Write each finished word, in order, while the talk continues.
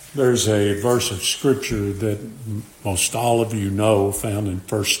There's a verse of Scripture that most all of you know, found in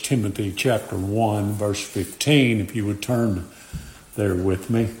 1 Timothy chapter 1, verse 15. If you would turn there with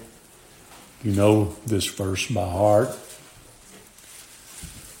me. You know this verse by heart.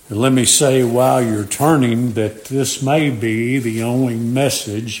 And let me say while you're turning that this may be the only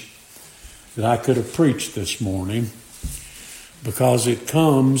message that I could have preached this morning, because it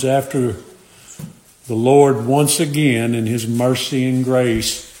comes after the Lord once again in His mercy and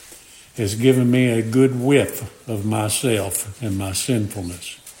grace has given me a good whiff of myself and my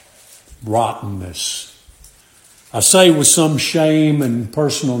sinfulness, rottenness. I say with some shame and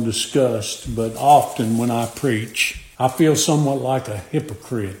personal disgust, but often when I preach, I feel somewhat like a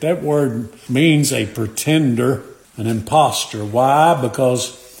hypocrite. That word means a pretender, an imposter. Why?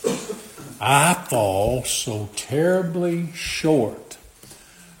 Because I fall so terribly short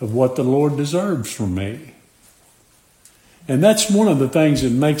of what the Lord deserves from me. And that's one of the things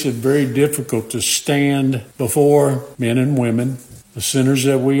that makes it very difficult to stand before men and women, the sinners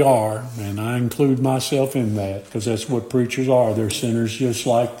that we are, and I include myself in that, because that's what preachers are. They're sinners just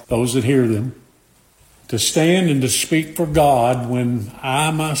like those that hear them. To stand and to speak for God when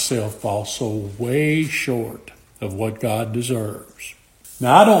I myself fall so way short of what God deserves.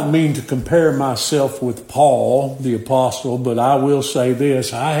 Now, I don't mean to compare myself with Paul, the apostle, but I will say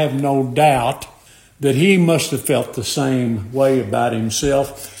this. I have no doubt that he must have felt the same way about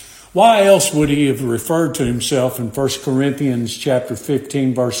himself. Why else would he have referred to himself in 1 Corinthians chapter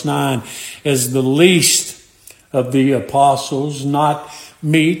 15, verse 9, as the least of the apostles, not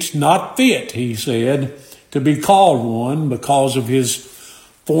meet, not fit, he said, to be called one because of his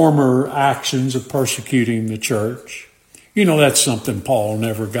former actions of persecuting the church? You know, that's something Paul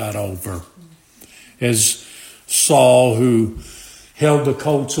never got over. As Saul, who held the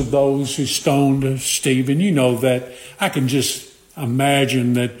coats of those who stoned Stephen, you know that I can just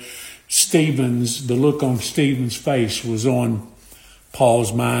imagine that the look on Stephen's face was on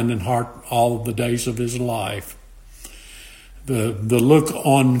Paul's mind and heart all of the days of his life. The look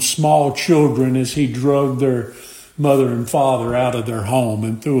on small children as he drugged their mother and father out of their home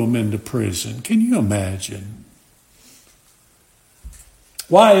and threw them into prison. Can you imagine?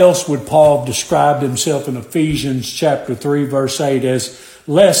 Why else would Paul have described himself in Ephesians chapter 3, verse 8 as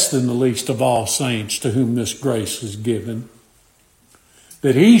less than the least of all saints to whom this grace is given?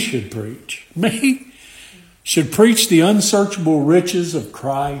 That he should preach. Me? Should preach the unsearchable riches of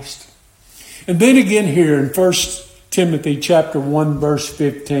Christ. And then again here in 1 Timothy chapter 1, verse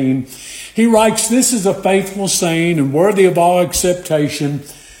 15, he writes, "This is a faithful saying and worthy of all acceptation,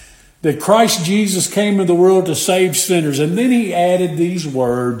 that Christ Jesus came into the world to save sinners." And then he added these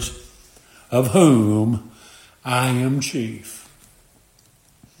words, "of whom I am chief."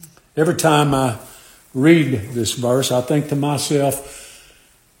 Every time I read this verse, I think to myself,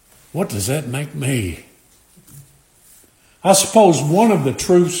 what does that make me? I suppose one of the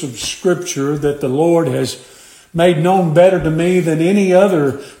truths of Scripture that the Lord has made known better to me than any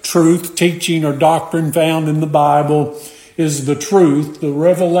other truth, teaching, or doctrine found in the Bible is the truth, the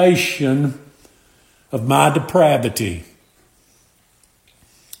revelation of my depravity.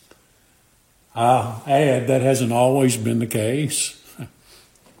 I'll add, that hasn't always been the case.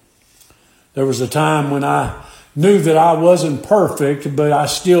 There was a time when I knew that I wasn't perfect, but I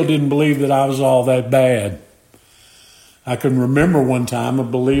still didn't believe that I was all that bad. I can remember one time a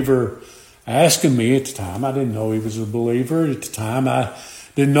believer asking me, at the time I didn't know he was a believer, at the time I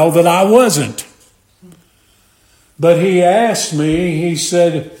didn't know that I wasn't. But he asked me, he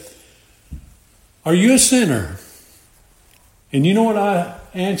said, "Are you a sinner?" And you know what I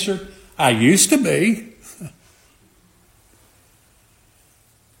answered? I used to be.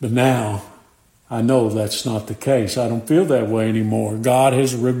 But now I know that's not the case. I don't feel that way anymore. God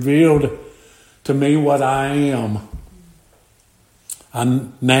has revealed to me what I am. I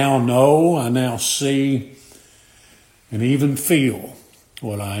now know, I now see, and even feel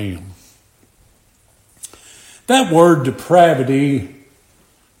what I am. That word depravity,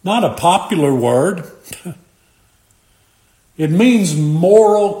 not a popular word. It means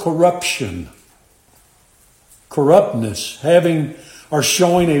moral corruption, corruptness, having or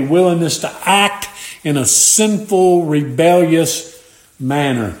showing a willingness to act in a sinful, rebellious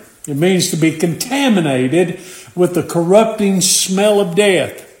manner. It means to be contaminated with the corrupting smell of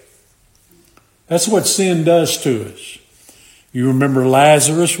death. That's what sin does to us. You remember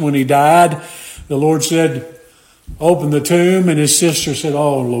Lazarus when he died? The Lord said, "Open the tomb," and his sister said,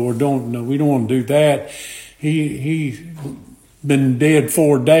 "Oh Lord, we don't want to do that. He's been dead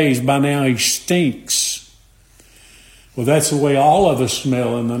 4 days. By now he stinks." Well, that's the way all of us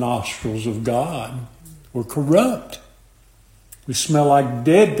smell in the nostrils of God. We're corrupt. We smell like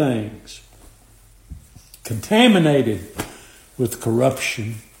dead things, contaminated with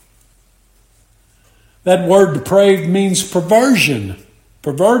corruption. That word depraved means perversion,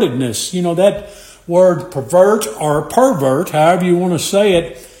 pervertedness. You know, that word pervert or pervert, however you want to say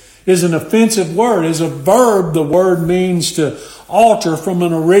it, is an offensive word. As a verb, the word means to alter from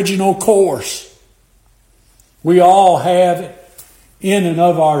an original course. We all have, in and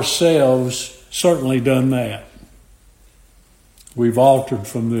of ourselves, certainly done that. We've altered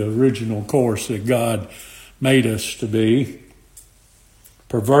from the original course that God made us to be.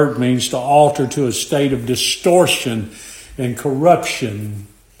 Pervert means to alter to a state of distortion and corruption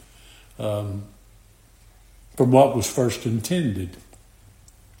from what was first intended.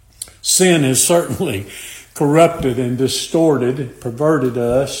 Sin has certainly corrupted and distorted, perverted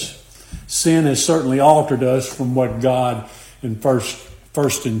us. Sin has certainly altered us from what God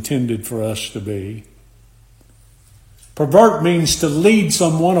first intended for us to be. Pervert means to lead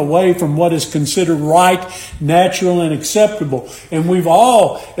someone away from what is considered right, natural, and acceptable. And we've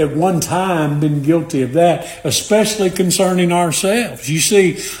all at one time been guilty of that, especially concerning ourselves. You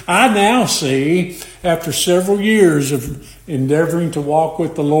see, I now see, after several years of endeavoring to walk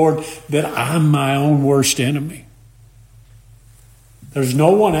with the Lord, that I'm my own worst enemy. There's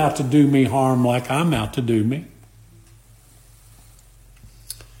no one out to do me harm like I'm out to do me.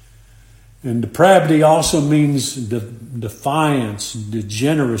 And depravity also means defiance,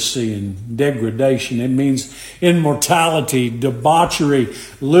 degeneracy, and degradation. It means immortality, debauchery,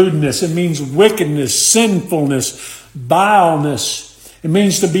 lewdness. It means wickedness, sinfulness, vileness. It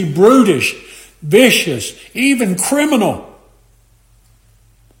means to be brutish, vicious, even criminal.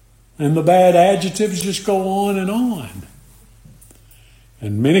 And the bad adjectives just go on and on.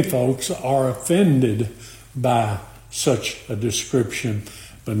 And many folks are offended by such a description,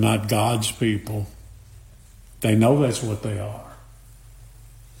 but not God's people. They know that's what they are.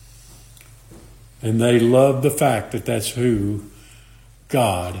 And they love the fact that that's who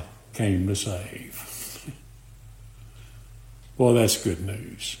God came to save. Well, that's good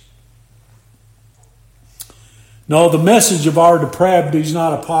news. No, the message of our depravity is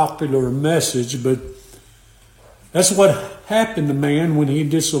not a popular message, but that's what happened to man when he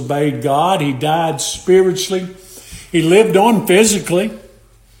disobeyed God. He died spiritually. He lived on physically.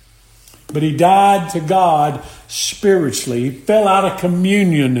 But he died to God spiritually. He fell out of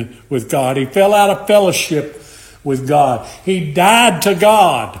communion with God. He fell out of fellowship with God. He died to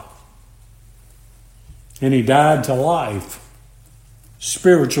God. And he died to life.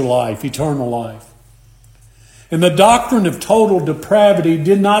 Spiritual life, eternal life. And the doctrine of total depravity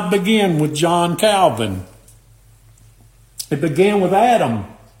did not begin with John Calvin. It began with Adam.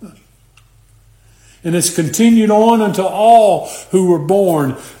 And it's continued on unto all who were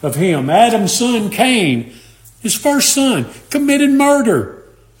born of him. Adam's son Cain, his first son, committed murder.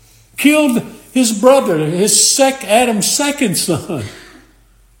 Killed his brother, Adam's second son.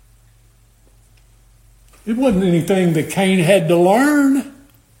 It wasn't anything that Cain had to learn.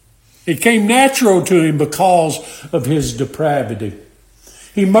 It came natural to him because of his depravity.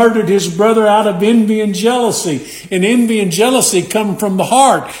 He murdered his brother out of envy and jealousy. And envy and jealousy come from the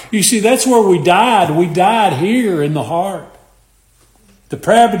heart. You see, that's where we died. We died here in the heart.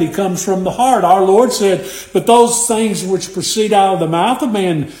 Depravity comes from the heart. Our Lord said, but those things which proceed out of the mouth of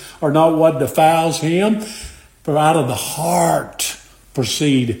man are not what defiles him. For out of the heart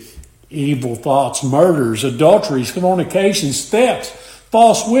proceed evil thoughts, murders, adulteries, fornications, thefts,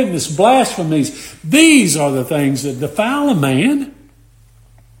 false witness, blasphemies. These are the things that defile a man.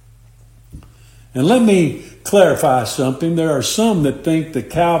 And let me clarify something. There are some that think that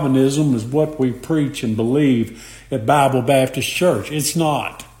Calvinism is what we preach and believe at Bible Baptist Church. It's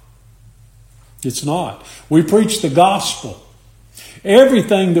not. It's not. We preach the gospel.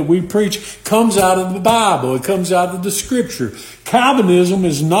 Everything that we preach comes out of the Bible. It comes out of the Scripture. Calvinism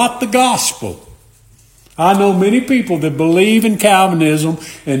is not the gospel. I know many people that believe in Calvinism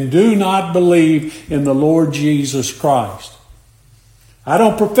and do not believe in the Lord Jesus Christ. I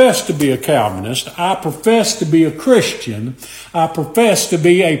don't profess to be a Calvinist. I profess to be a Christian. I profess to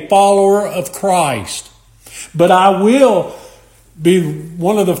be a follower of Christ. But I will be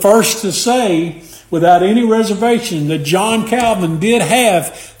one of the first to say, without any reservation, that John Calvin did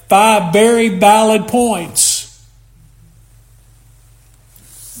have 5 very valid points.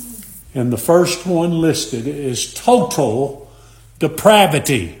 And the first one listed is total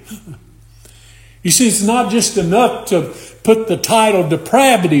depravity. You see, it's not just enough to put the title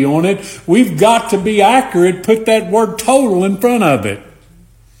depravity on it. We've got to be accurate, put that word total in front of it.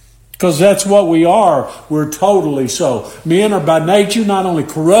 Because that's what we are. We're totally so. Men are by nature not only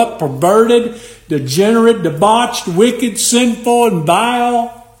corrupt, perverted, degenerate, debauched, wicked, sinful, and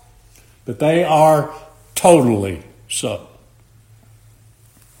vile, but they are totally so.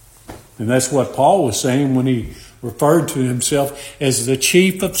 And that's what Paul was saying when he referred to himself as the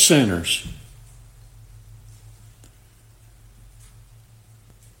chief of sinners.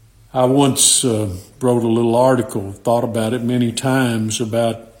 I once wrote a little article, thought about it many times,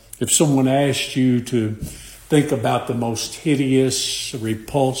 about if someone asked you to think about the most hideous,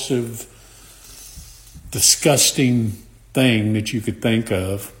 repulsive, disgusting thing that you could think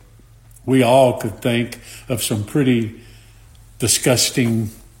of, we all could think of some pretty disgusting,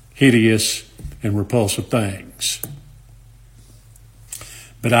 hideous, and repulsive things.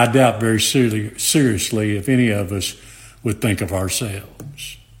 But I doubt very seriously if any of us would think of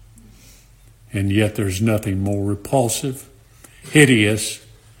ourselves. And yet there's nothing more repulsive, hideous,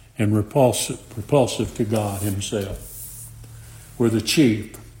 and repulsive to God Himself. We're the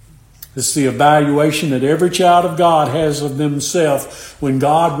chief. It's the evaluation that every child of God has of themselves when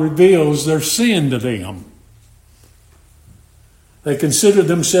God reveals their sin to them. They consider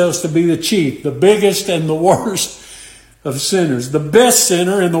themselves to be the chief, the biggest and the worst of sinners, the best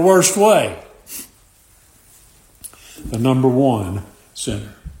sinner in the worst way. The number one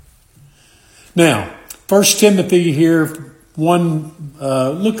sinner. Now, 1 Timothy here,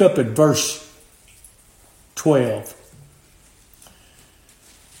 look up at verse 12.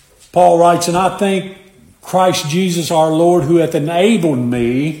 Paul writes, "And I thank Christ Jesus our Lord, who hath enabled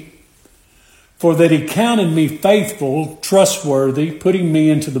me, for that He counted me faithful, trustworthy, putting me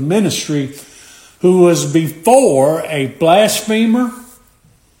into the ministry, who was before a blasphemer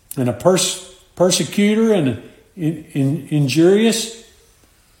and a persecutor and injurious,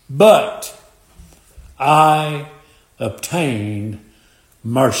 but I obtained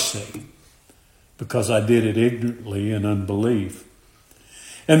mercy because I did it ignorantly in unbelief.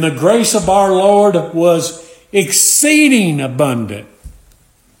 And the grace of our Lord was exceeding abundant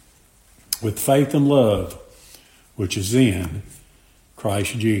with faith and love, which is in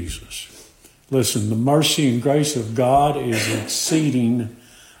Christ Jesus." Listen, the mercy and grace of God is exceeding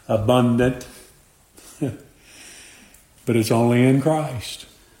abundant, but it's only in Christ.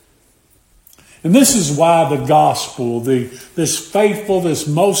 And this is why the gospel, this faithful, this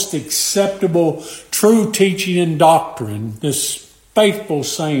most acceptable, true teaching and doctrine, this faithful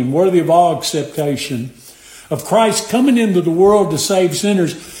saying, worthy of all acceptation, of Christ coming into the world to save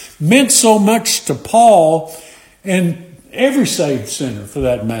sinners, meant so much to Paul and every saved sinner for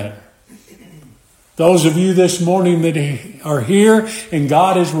that matter. Those of you this morning that are here and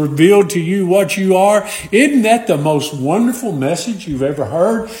God has revealed to you what you are, isn't that the most wonderful message you've ever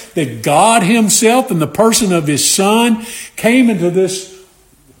heard? That God Himself in the person of His Son came into this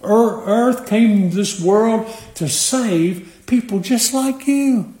earth, came into this world to save people just like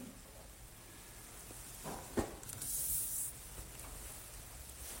you.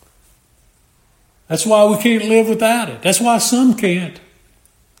 That's why we can't live without it. That's why some can't.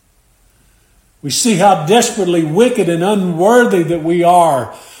 We see how desperately wicked and unworthy that we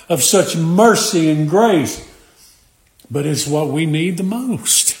are of such mercy and grace. But it's what we need the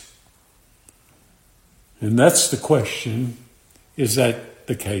most. And that's the question. Is that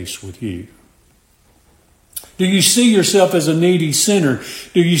the case with you? Do you see yourself as a needy sinner?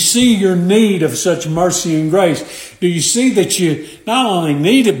 Do you see your need of such mercy and grace? Do you see that you not only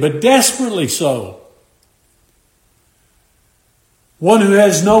need it, but desperately so? One who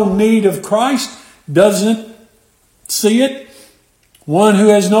has no need of Christ doesn't see it. One who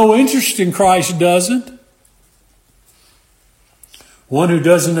has no interest in Christ doesn't. One who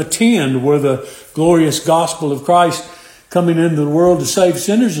doesn't attend where the glorious gospel of Christ coming into the world to save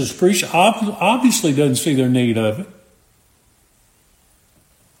sinners is preached obviously doesn't see their need of it.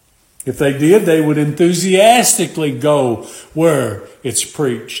 If they did, they would enthusiastically go where it's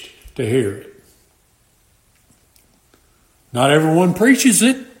preached to hear it. Not everyone preaches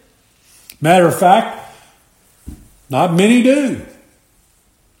it. Matter of fact, not many do.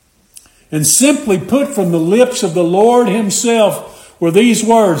 And simply put from the lips of the Lord Himself were these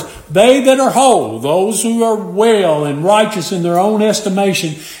words: "They that are whole, those who are well and righteous in their own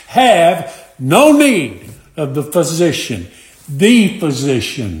estimation, have no need of the physician." The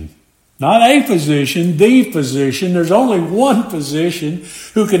physician. Not a physician, the physician. There's only one physician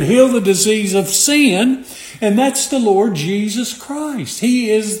who can heal the disease of sin, and that's the Lord Jesus Christ.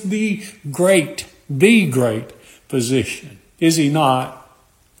 He is the great physician. Is He not?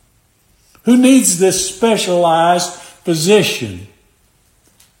 Who needs this specialized physician?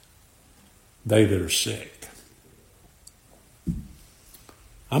 They that are sick.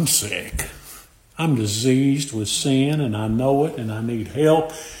 I'm sick. I'm diseased with sin, and I know it, and I need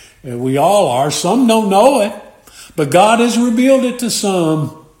help. And we all are. Some don't know it, but God has revealed it to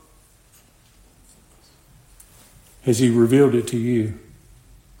some. Has He revealed it to you?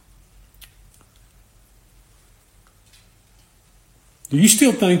 Do you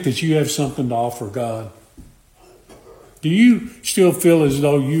still think that you have something to offer God? Do you still feel as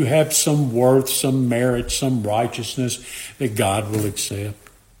though you have some worth, some merit, some righteousness that God will accept?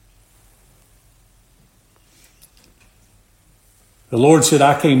 The Lord said,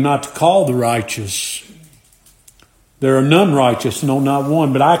 I came not to call the righteous. There are none righteous, no, not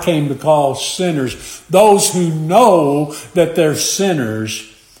one. But I came to call sinners, those who know that they're sinners,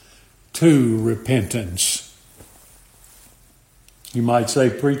 to repentance. You might say,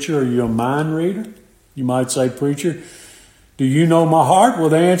 preacher, are you a mind reader? You might say, preacher, do you know my heart? Well,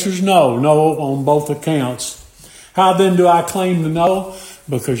 the answer is no. No on both accounts. How then do I claim to know?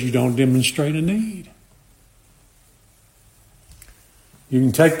 Because you don't demonstrate a need. You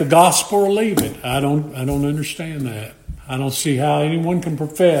can take the gospel or leave it. I don't understand that. I don't see how anyone can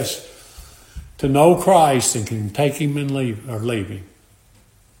profess to know Christ and can take Him and leave Him.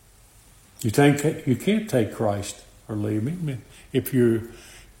 You think you can't take Christ or leave Him if you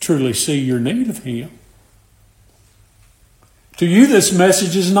truly see your need of Him. To you, this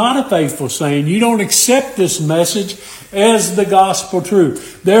message is not a faithful saying. You don't accept this message as the gospel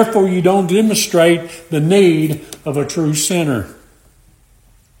truth. Therefore, you don't demonstrate the need of a true sinner.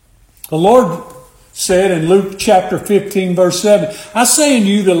 The Lord said in Luke chapter 15, verse 7, I say unto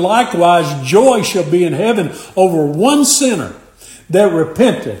you that likewise joy shall be in heaven over one sinner that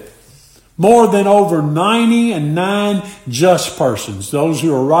repenteth, more than over 99 just persons, those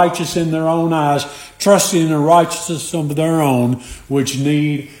who are righteous in their own eyes, trusting in the righteousness of their own, which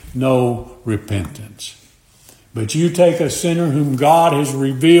need no repentance. But you take a sinner whom God has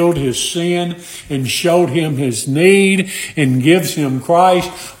revealed his sin and showed him his need and gives him Christ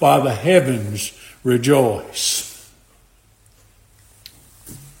while the heavens rejoice.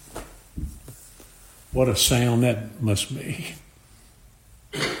 What a sound that must be.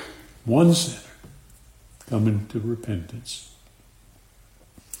 One sinner coming to repentance.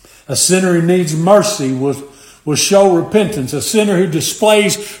 A sinner who needs mercy will show repentance. A sinner who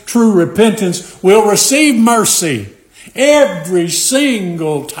displays true repentance will receive mercy every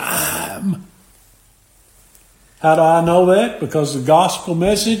single time. How do I know that? Because the gospel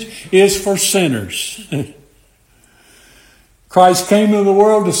message is for sinners. Christ came into the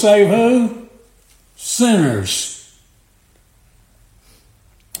world to save who? Sinners.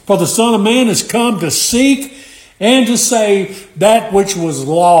 For the Son of Man has come to seek and to save that which was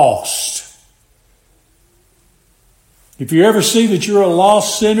lost. If you ever see that you're a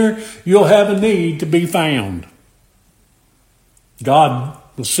lost sinner, you'll have a need to be found. God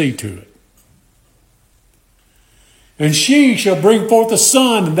will see to it. And she shall bring forth a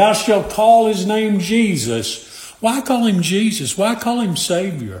son, and thou shalt call his name Jesus. Why call him Jesus? Why call him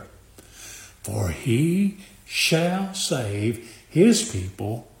Savior? For he shall save his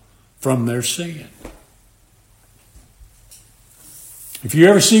people from their sin. If you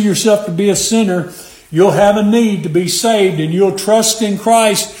ever see yourself to be a sinner, you'll have a need to be saved, and you'll trust in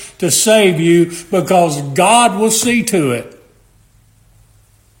Christ to save you because God will see to it.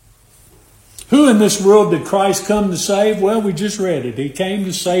 Who in this world did Christ come to save? Well, we just read it. He came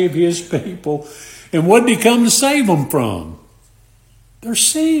to save his people. And what did he come to save them from? Their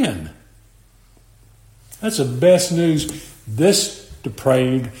sin. That's the best news this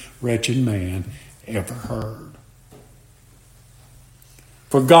depraved, wretched man ever heard.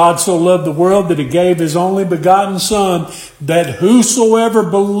 For God so loved the world that he gave his only begotten Son, that whosoever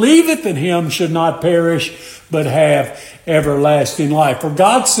believeth in him should not perish, but have everlasting life. For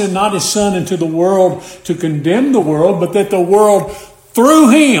God sent not his Son into the world to condemn the world, but that the world through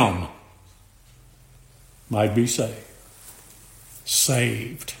him might be saved.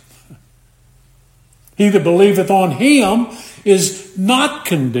 Saved. He that believeth on him is not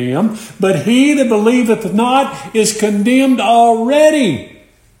condemned, but he that believeth not is condemned already.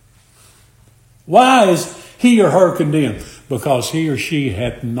 Why is he or her condemned? Because he or she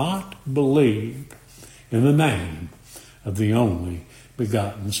hath not believed in the name of the only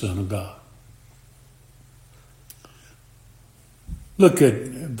begotten Son of God. Look at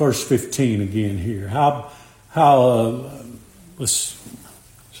verse 15 again here. Is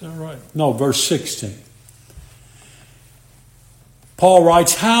that right? No, verse 16. Paul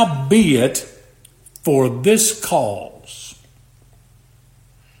writes, howbeit for this cause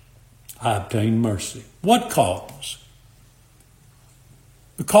I obtained mercy. What cause?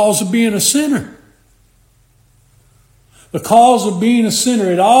 The cause of being a sinner. The cause of being a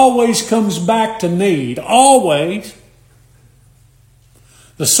sinner, it always comes back to need. Always.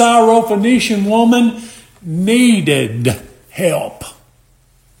 The Syrophoenician woman needed help.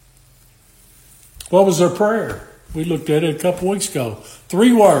 What was her prayer? We looked at it a couple weeks ago.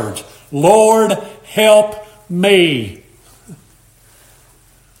 3 words. Lord, help me.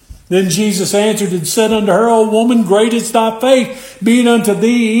 Then Jesus answered and said unto her, O woman, great is thy faith, be it unto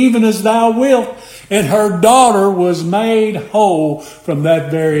thee even as thou wilt. And her daughter was made whole from that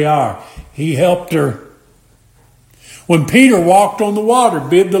very hour. He helped her. When Peter walked on the water,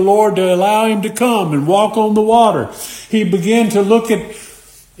 bid the Lord to allow him to come and walk on the water, he began to look at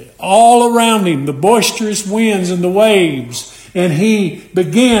all around him, the boisterous winds and the waves, and he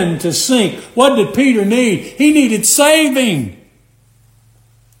began to sink. What did Peter need? He needed saving.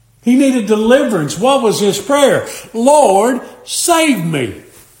 He needed deliverance. What was his prayer? Lord, save me.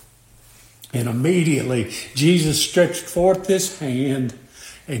 And immediately Jesus stretched forth his hand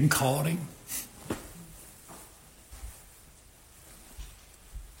and caught him.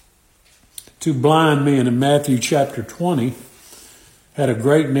 Two blind men in Matthew chapter 20 had a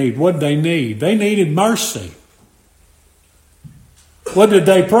great need. What did they need? They needed mercy. What did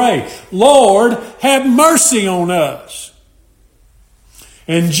they pray? Lord, have mercy on us.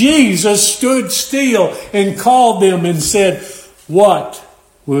 And Jesus stood still and called them and said, What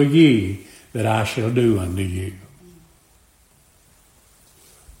will ye that I shall do unto you?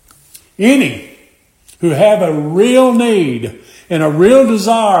 Any who have a real need and a real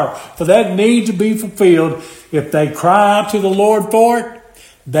desire for that need to be fulfilled, if they cry out to the Lord for it,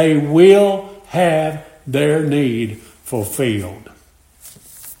 they will have their need fulfilled.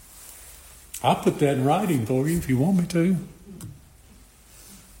 I'll put that in writing for you if you want me to.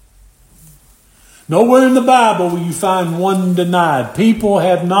 Nowhere in the Bible will you find one denied. People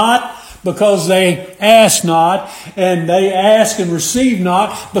have not because they ask not, and they ask and receive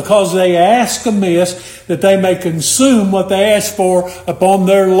not because they ask amiss, that they may consume what they ask for upon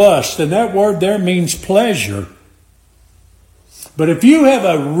their lust. And that word there means pleasure. But if you have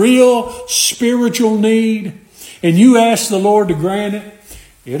a real spiritual need and you ask the Lord to grant it,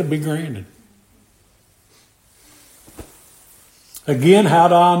 it'll be granted. Again, how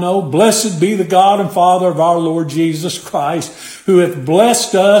do I know? Blessed be the God and Father of our Lord Jesus Christ, who hath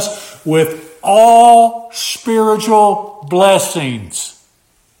blessed us with all spiritual blessings.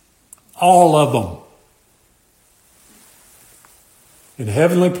 All of them. In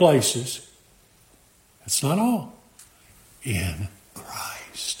heavenly places. That's not all. In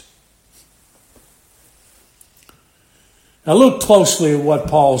Christ. Now look closely at what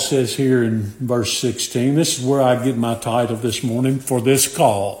Paul says here in verse 16. This is where I get my title this morning, For This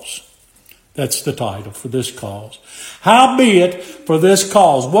Cause. That's the title, For This Cause. Howbeit, for this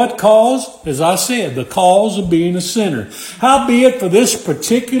cause. What cause? As I said, the cause of being a sinner. Howbeit, for this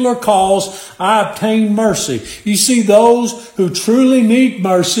particular cause, I obtain mercy. You see, those who truly need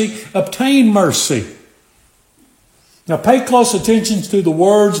mercy obtain mercy. Now pay close attention to the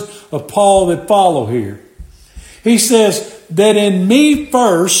words of Paul that follow here. He says, that in me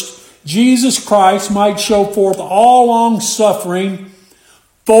first, Jesus Christ might show forth all long suffering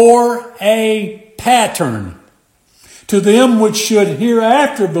for a pattern to them which should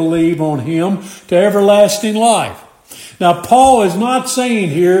hereafter believe on him to everlasting life. Now, Paul is not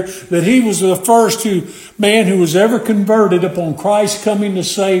saying here that he was the first man who was ever converted upon Christ coming to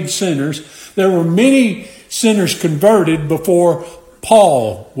save sinners. There were many sinners converted before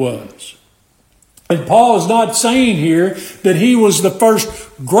Paul was. And Paul is not saying here that he was the first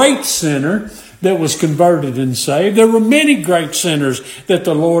great sinner that was converted and saved. There were many great sinners that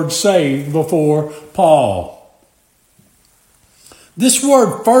the Lord saved before Paul. This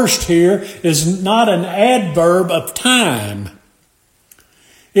word first here is not an adverb of time.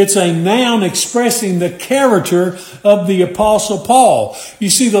 It's a noun expressing the character of the Apostle Paul. You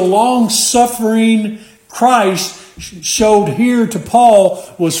see, the long-suffering Christ showed here to Paul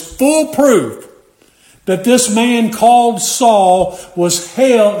was full proof that this man called Saul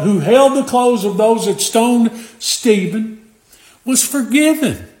who held the clothes of those that stoned Stephen, was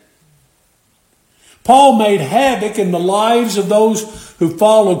forgiven. Paul made havoc in the lives of those who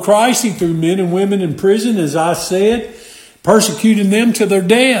followed Christ. He threw men and women in prison, as I said, persecuting them to their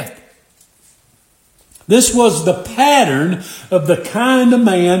death. This was the pattern of the kind of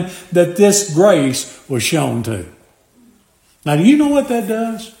man that this grace was shown to. Now, do you know what that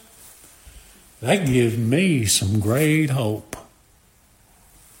does? That gives me some great hope.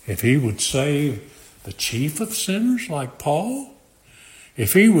 If he would save the chief of sinners like Paul,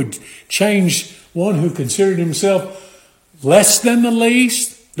 if he would change one who considered himself less than the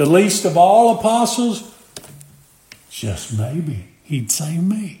least of all apostles, just maybe, He'd save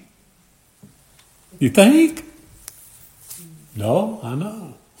me. You think? No, I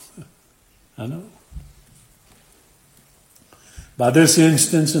know. I know. By this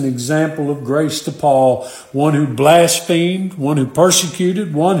instance, an example of grace to Paul, one who blasphemed, one who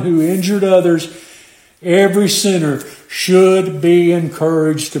persecuted, one who injured others, every sinner should be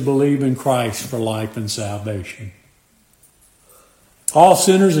encouraged to believe in Christ for life and salvation. All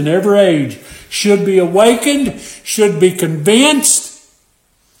sinners in every age should be awakened, should be convinced,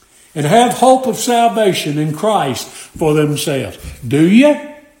 and have hope of salvation in Christ for themselves. Do you?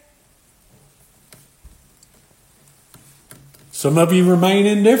 Some of you remain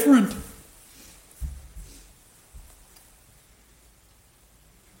indifferent.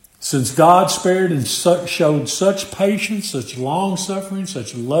 Since God spared and showed such patience, such long suffering,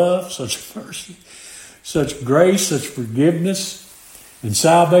 such love, such mercy, such grace, such forgiveness, and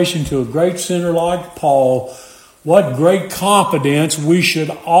salvation to a great sinner like Paul, what great confidence we should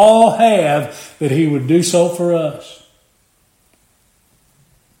all have that He would do so for us.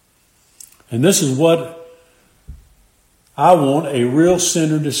 And this is what I want a real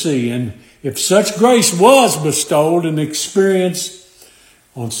sinner to see. And if such grace was bestowed and experienced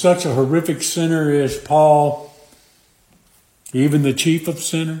on such a horrific sinner as Paul, even the chief of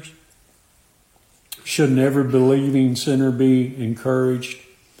sinners, shouldn't every believing sinner be encouraged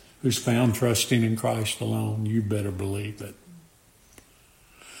who's found trusting in Christ alone? You better believe it.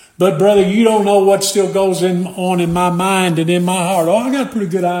 But brother, you don't know what still goes on in my mind and in my heart. Oh, I got a pretty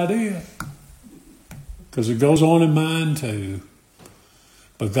good idea. Because it goes on in mine too.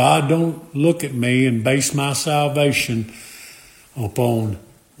 But God don't look at me and base my salvation upon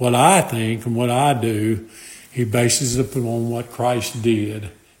what I think and what I do. He bases it upon what Christ did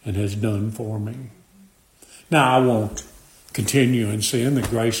and has done for me. Now, I won't continue in sin that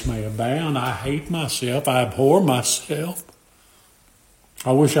grace may abound. I hate myself. I abhor myself.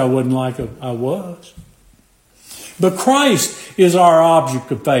 I wish I wasn't like I was. But Christ is our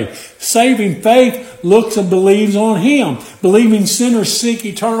object of faith. Saving faith looks and believes on Him. Believing sinners seek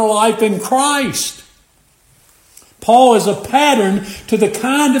eternal life in Christ. Paul is a pattern to the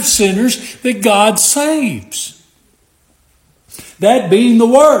kind of sinners that God saves. That being the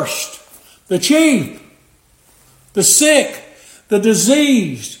worst, the chief, the sick, the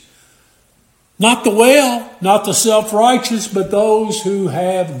diseased. Not the well, not the self-righteous, but those who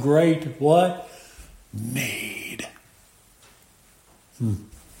have great what? Need.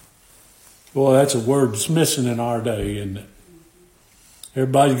 Boy, that's a word that's missing in our day, isn't it?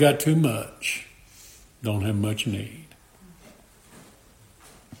 Everybody's got too much. Don't have much need.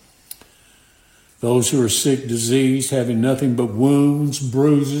 Those who are sick, diseased, having nothing but wounds,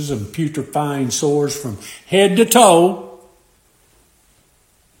 bruises, and putrefying sores from head to toe.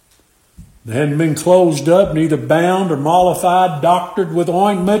 They hadn't been closed up, neither bound or mollified, doctored with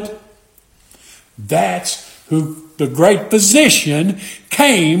ointment. That's who the great physician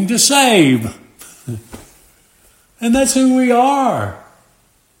came to save. And that's who we are.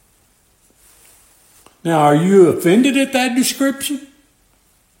 Now, are you offended at that description?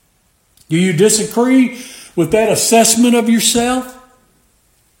 Do you disagree with that assessment of yourself?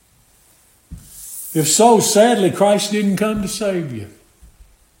 If so, sadly, Christ didn't come to save you.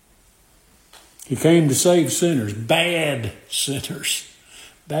 He came to save sinners, bad sinners,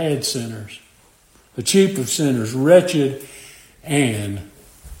 the chief of sinners, wretched and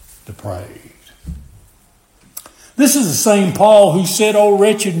depraved. This is the same Paul who said, "O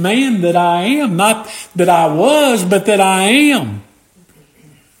wretched man that I am," not that I was, but that I am.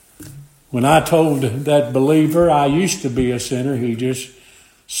 When I told that believer I used to be a sinner, he just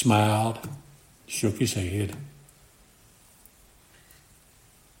smiled, shook his head.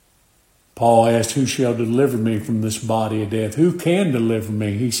 Paul asked, "Who shall deliver me from this body of death?" Who can deliver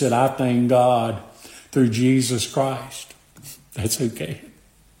me? He said, "I thank God through Jesus Christ." That's who can.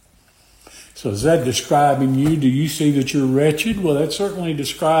 So is that describing you? Do you see that you're wretched? Well, that certainly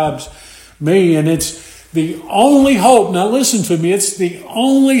describes me, and it's the only hope. Now listen to me. It's the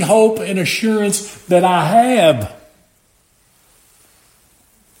only hope and assurance that I have.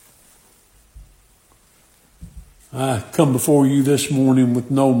 I come before you this morning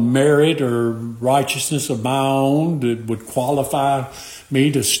with no merit or righteousness of my own that would qualify me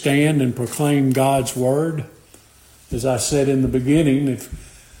to stand and proclaim God's word. As I said in the beginning,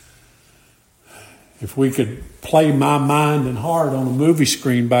 if we could play my mind and heart on a movie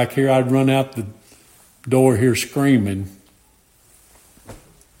screen back here, I'd run out the door here screaming.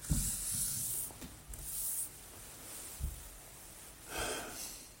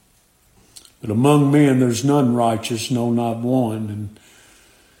 But among men there's none righteous, no, not one. And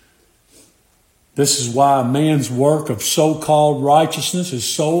This is why man's work of so-called righteousness is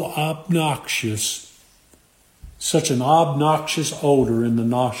so obnoxious, such an obnoxious odor in the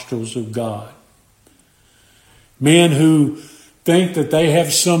nostrils of God. Men who think that they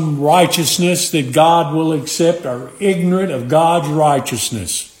have some righteousness that God will accept are ignorant of God's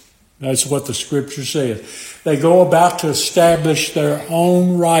righteousness. That's what the Scripture says. They go about to establish their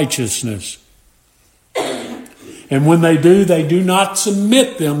own righteousness. And when they do not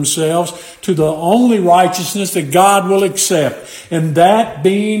submit themselves to the only righteousness that God will accept, and that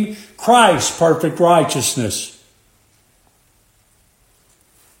being Christ's perfect righteousness.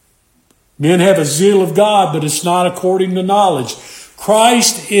 Men have a zeal of God, but it's not according to knowledge.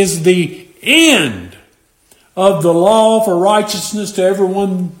 Christ is the end of the law for righteousness to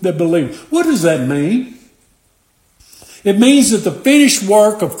everyone that believes. What does that mean? It means that the finished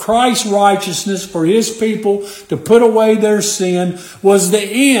work of Christ's righteousness for His people to put away their sin was the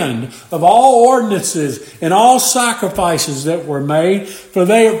end of all ordinances and all sacrifices that were made. For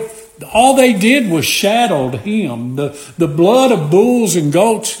all they did was shadowed Him. The blood of bulls and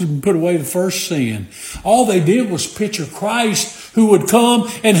goats didn't put away the first sin. All they did was picture Christ who would come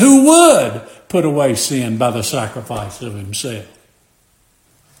and who would put away sin by the sacrifice of Himself.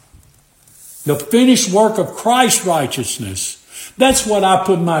 The finished work of Christ's righteousness. That's what I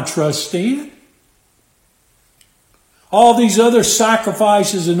put my trust in. All these other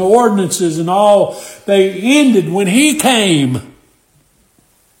sacrifices and ordinances and all, they ended when He came.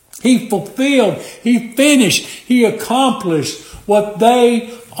 He fulfilled, He finished, He accomplished what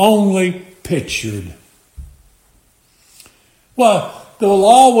they only pictured. Well, the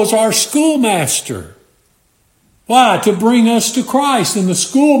law was our schoolmaster. Why? To bring us to Christ. And the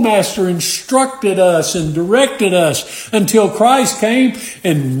schoolmaster instructed us and directed us until Christ came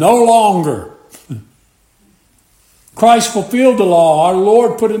and no longer. Christ fulfilled the law. Our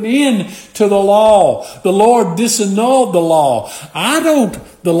Lord put an end to the law. The Lord disannulled the law.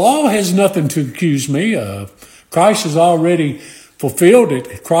 The law has nothing to accuse me of. Christ has already fulfilled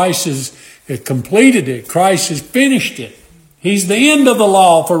it. Christ has completed it. Christ has finished it. He's the end of the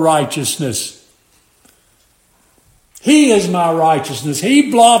law for righteousness. He is my righteousness. He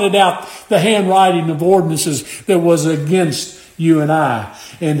blotted out the handwriting of ordinances that was against you and I.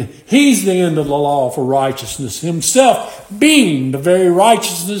 And He's the end of the law for righteousness, Himself being the very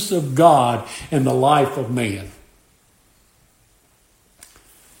righteousness of God in the life of man.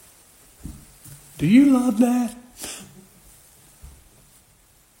 Do you love that?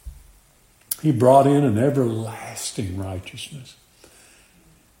 He brought in an everlasting righteousness.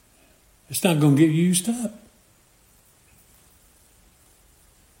 It's not going to get used up.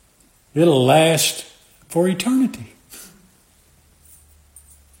 It'll last for eternity.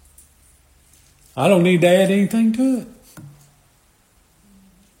 I don't need to add anything to it.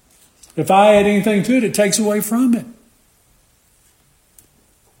 If I add anything to it, it takes away from it.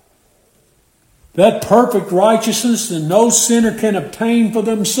 That perfect righteousness that no sinner can obtain for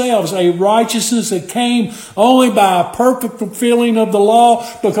themselves, a righteousness that came only by a perfect fulfilling of the law,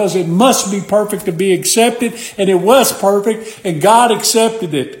 because it must be perfect to be accepted, and it was perfect, and God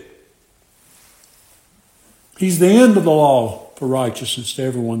accepted it. He's the end of the law for righteousness to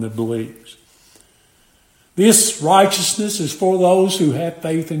everyone that believes. This righteousness is for those who have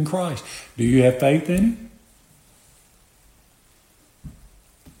faith in Christ. Do you have faith in Him?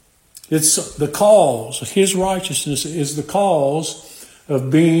 It's the cause. His righteousness is the cause of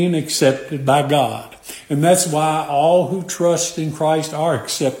being accepted by God. And that's why all who trust in Christ are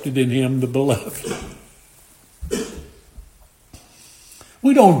accepted in Him, the beloved.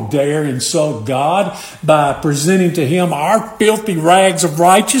 We don't dare insult God by presenting to Him our filthy rags of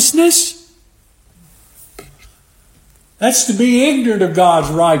righteousness. That's to be ignorant of God's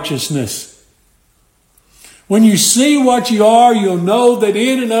righteousness. When you see what you are, you'll know that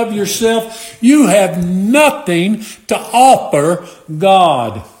in and of yourself, you have nothing to offer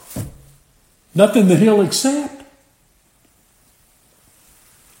God. Nothing that He'll accept.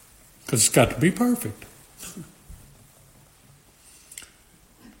 Because it's got to be perfect.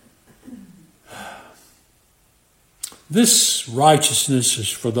 This righteousness is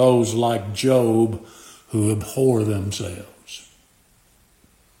for those like Job who abhor themselves.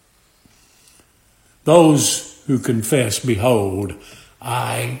 Those who confess, behold,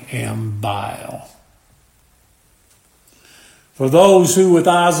 I am vile. For those who with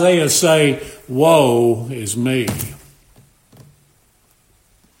Isaiah say, woe is me.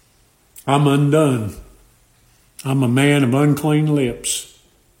 I'm undone. I'm a man of unclean lips.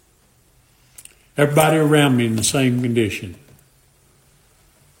 Everybody around me in the same condition.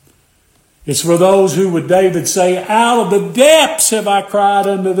 It's for those who with David say, out of the depths have I cried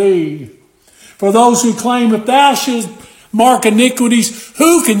unto thee. For those who claim, if thou shalt mark iniquities,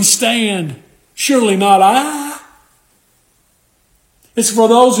 who can stand? Surely not I. It's for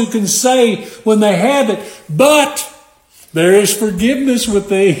those who can say when they have it, but there is forgiveness with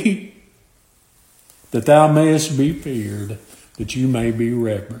thee, that thou mayest be feared, that you may be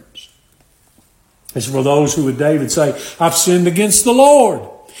reverenced. It's for those who with David say, I've sinned against the Lord.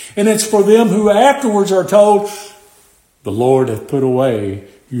 And it's for them who afterwards are told, the Lord hath put away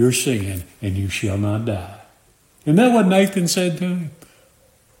your sin, and you shall not die. Isn't that what Nathan said to him?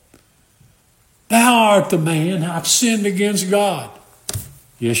 Thou art the man, I've sinned against God.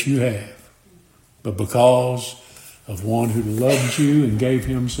 Yes, you have. But because of one who loved you and gave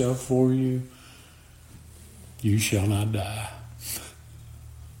himself for you, you shall not die.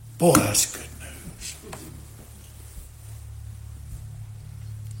 Boy, that's good news.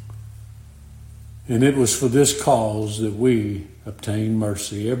 And it was for this cause that we obtain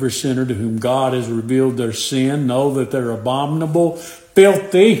mercy. Every sinner to whom God has revealed their sin know that they're abominable,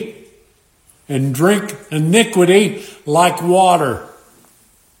 filthy, and drink iniquity like water.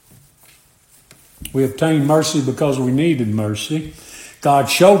 We obtained mercy because we needed mercy. God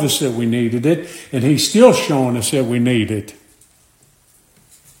showed us that we needed it, and He's still showing us that we need it.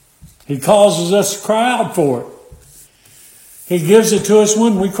 He causes us to cry out for it. He gives it to us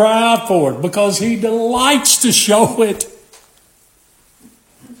when we cry out for it, because He delights to show it.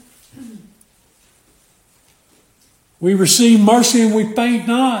 We receive mercy and we faint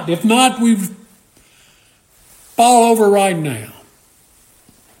not. If not, we fall over right now.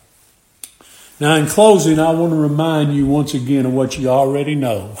 Now, in closing, I want to remind you once again of what you already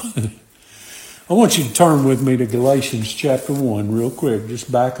know. I want you to turn with me to Galatians chapter 1 real quick.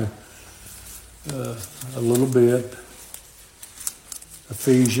 Just back a little bit.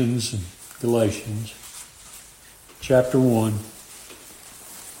 Ephesians and Galatians chapter 1.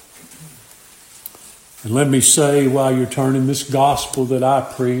 And let me say, while you're turning, this gospel that I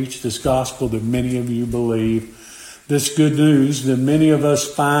preach, this gospel that many of you believe, this good news that many of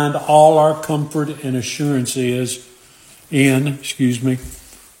us find all our comfort and assurance is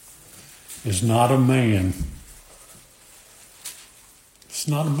not a man. It's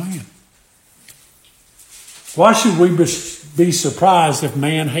not a man. Why should we be surprised if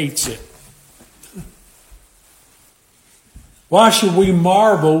man hates it? Why should we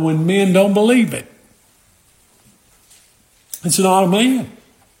marvel when men don't believe it? It's not a man.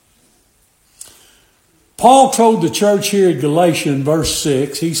 Paul told the church here at Galatia in verse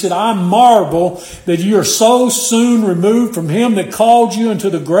 6, he said, I marvel that you are so soon removed from Him that called you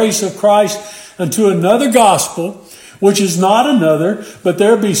into the grace of Christ unto another gospel, which is not another, but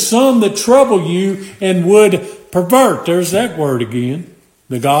there be some that trouble you and would pervert. There's that word again,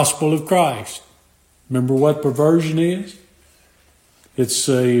 the gospel of Christ. Remember what perversion is? It's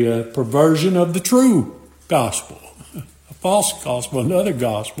a perversion of the true gospel. A false gospel, another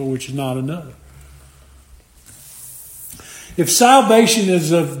gospel, which is not another. If salvation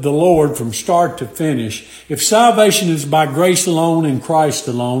is of the Lord from start to finish, if salvation is by grace alone and Christ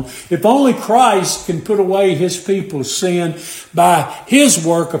alone, if only Christ can put away His people's sin by His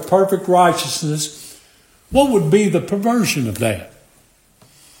work of perfect righteousness, what would be the perversion of that?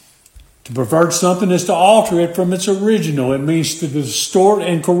 To pervert something is to alter it from its original. It means to distort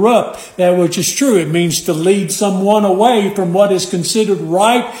and corrupt that which is true. It means to lead someone away from what is considered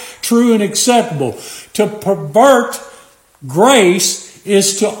right, true, and acceptable. To pervert grace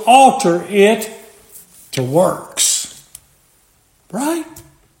is to alter it to works. Right?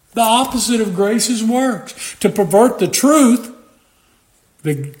 The opposite of grace is works. To pervert the truth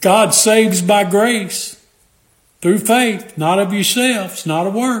that God saves by grace through faith, not of yourselves, not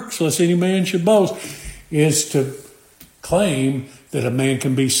of works, lest any man should boast, is to claim that a man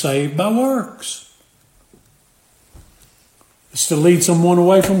can be saved by works. It's to lead someone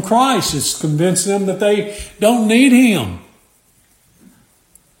away from Christ. It's to convince them that they don't need Him.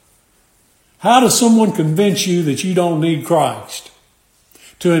 How does someone convince you that you don't need Christ?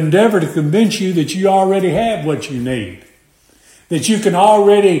 To endeavor to convince you that you already have what you need. That you can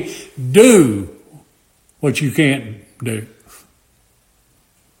already do what you can't do.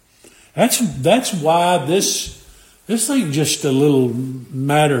 That's why this ain't just a little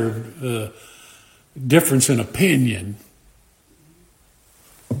matter of difference in opinion.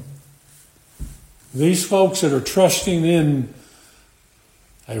 These folks that are trusting in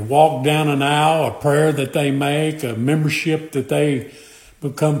a walk down an aisle, a prayer that they make, a membership that they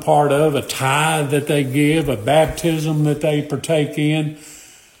become part of, a tithe that they give, a baptism that they partake in,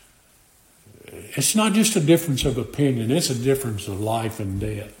 it's not just a difference of opinion, it's a difference of life and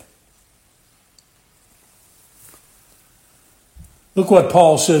death. Look what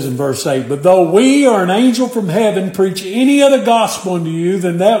Paul says in verse 8. But though we or an angel from heaven preach any other gospel unto you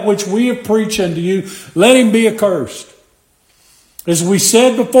than that which we have preached unto you, let him be accursed. As we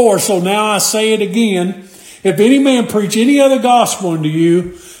said before, so now I say it again. If any man preach any other gospel unto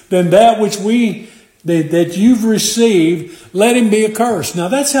you than that which that you've received, let him be accursed. Now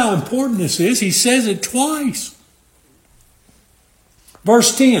that's how important this is. He says it twice.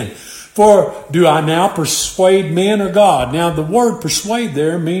 Verse 10. For do I now persuade men or God? Now the word persuade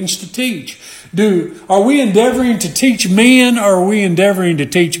there means to teach. Are we endeavoring to teach men or are we endeavoring to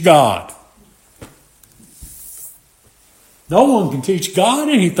teach God? No one can teach God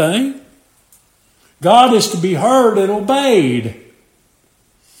anything. God is to be heard and obeyed.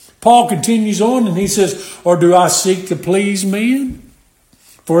 Paul continues on and he says, or do I seek to please men?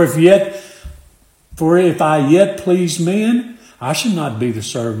 For if I yet please men, I should not be the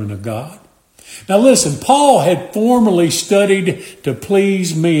servant of God. Now listen, Paul had formerly studied to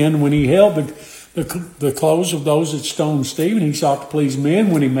please men when he held the clothes of those that stoned Stephen. He sought to please men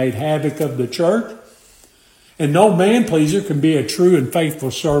when he made havoc of the church. And no man pleaser can be a true and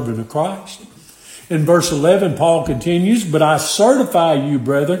faithful servant of Christ. In verse 11, Paul continues, but I certify you,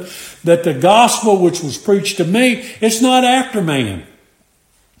 brethren, that the gospel which was preached to me, it's not after man.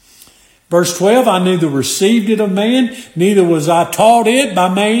 Verse 12, I neither received it of man, neither was I taught it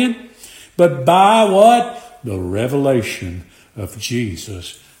by man, but by what? The revelation of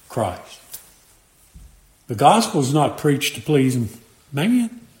Jesus Christ. The gospel is not preached to please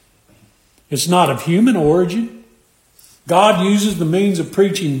man. It's not of human origin. God uses the means of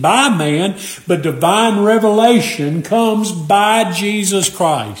preaching by man, but divine revelation comes by Jesus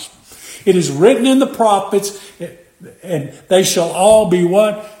Christ. It is written in the prophets, and they shall all be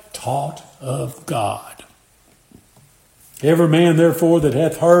what? Taught of God. Every man, therefore, that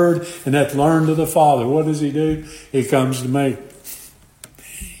hath heard and hath learned of the Father, what does he do? He comes to me.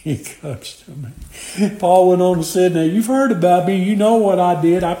 He comes to me. Paul went on and said, now you've heard about me. You know what I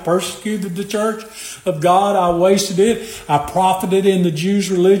did. I persecuted the church of God. I wasted it. I profited in the Jews'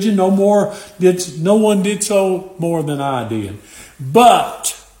 religion. No one did so more than I did.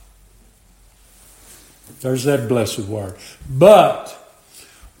 But, there's that blessed word. But,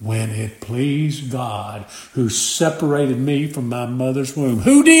 when it pleased God, who separated me from my mother's womb.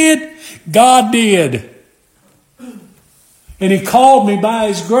 Who did? God did. And he called me by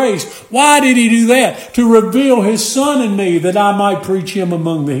his grace. Why did he do that? To reveal his Son in me, that I might preach him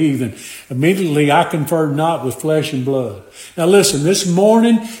among the heathen. Immediately I conferred not with flesh and blood. Now listen, this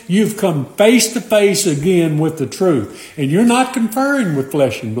morning you've come face to face again with the truth. And you're not conferring with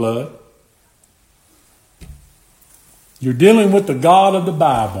flesh and blood. You're dealing with the God of the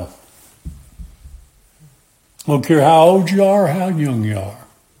Bible. I don't care how old you are or how young you are.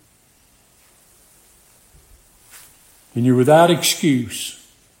 And you're without excuse.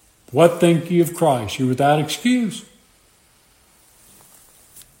 What think ye of Christ? You're without excuse.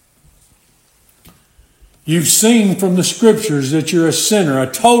 You've seen from the Scriptures that you're a sinner,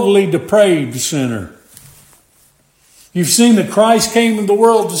 a totally depraved sinner. You've seen that Christ came into the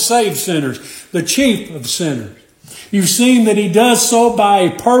world to save sinners, the chief of sinners. You've seen that he does so by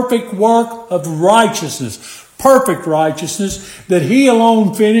a perfect work of righteousness. Perfect righteousness that he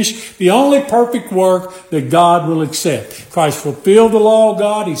alone finished, the only perfect work that God will accept. Christ fulfilled the law of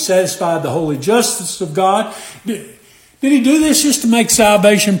God. He satisfied the holy justice of God. Did he do this just to make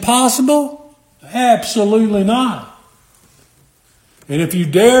salvation possible? Absolutely not. And if you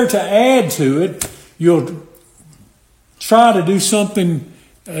dare to add to it, you'll try to do something.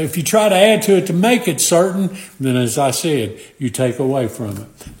 If you try to add to it to make it certain, then as I said, you take away from it.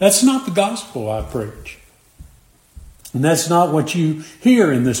 That's not the gospel I preach. And that's not what you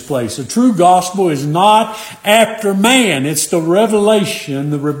hear in this place. The true gospel is not after man. It's the revelation,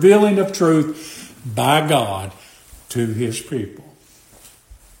 the revealing of truth by God to his people.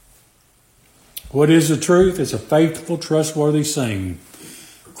 What is the truth? It's a faithful, trustworthy saying.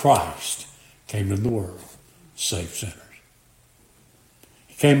 Christ came into the world to save sinners.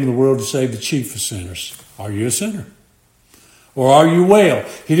 He came into the world to save the chief of sinners. Are you a sinner? Or are you well?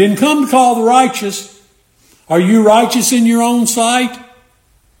 He didn't come to call the righteous. Are you righteous in your own sight?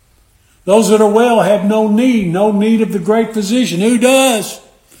 Those that are well have no need of the great physician. Who does?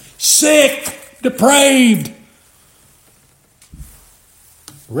 Sick, depraved,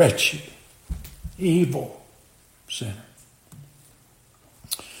 wretched, evil sinner.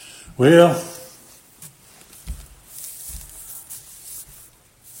 Well,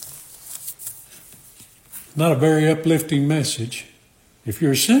 not a very uplifting message. If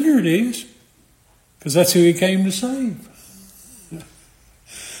you're a sinner, it is. Because that's who he came to save.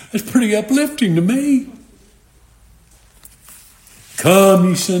 That's pretty uplifting to me. Come,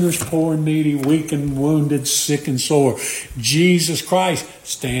 ye sinners, poor and needy, weak and wounded, sick and sore. Jesus Christ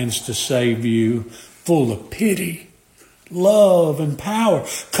stands to save you, full of pity, love, and power.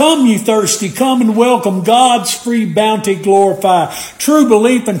 Come, ye thirsty, come and welcome God's free bounty glorify. True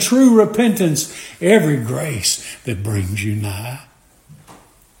belief and true repentance, every grace that brings you nigh.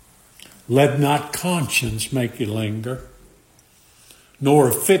 Let not conscience make you linger, nor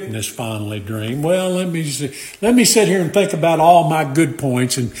a fitness fondly dream. Well, let me sit here and think about all my good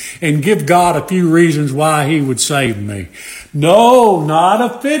points and give God a few reasons why he would save me. No, not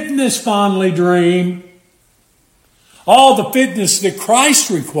a fitness fondly dream. All the fitness that Christ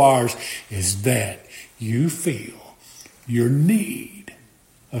requires is that you feel your need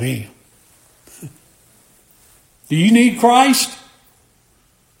of him. Do you need Christ?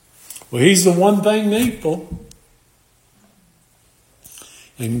 Well, he's the one thing needful.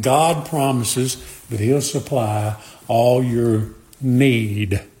 And God promises that he'll supply all your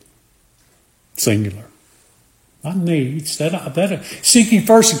need. Singular. Not needs. Seek ye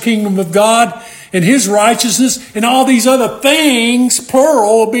first the kingdom of God and his righteousness, and all these other things,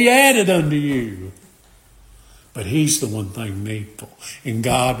 plural, will be added unto you. But he's the one thing needful. And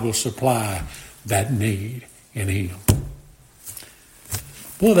God will supply that need in him.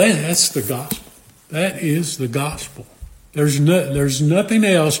 Well, that's the gospel. That is the gospel. There's nothing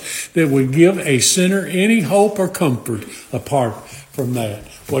else that would give a sinner any hope or comfort apart from that,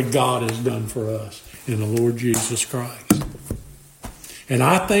 what God has done for us in the Lord Jesus Christ. And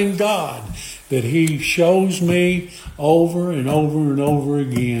I thank God that he shows me over and over and over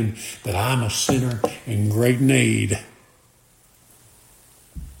again that I'm a sinner in great need.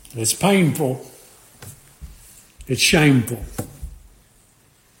 It's painful. It's shameful.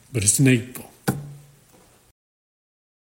 But it's needful.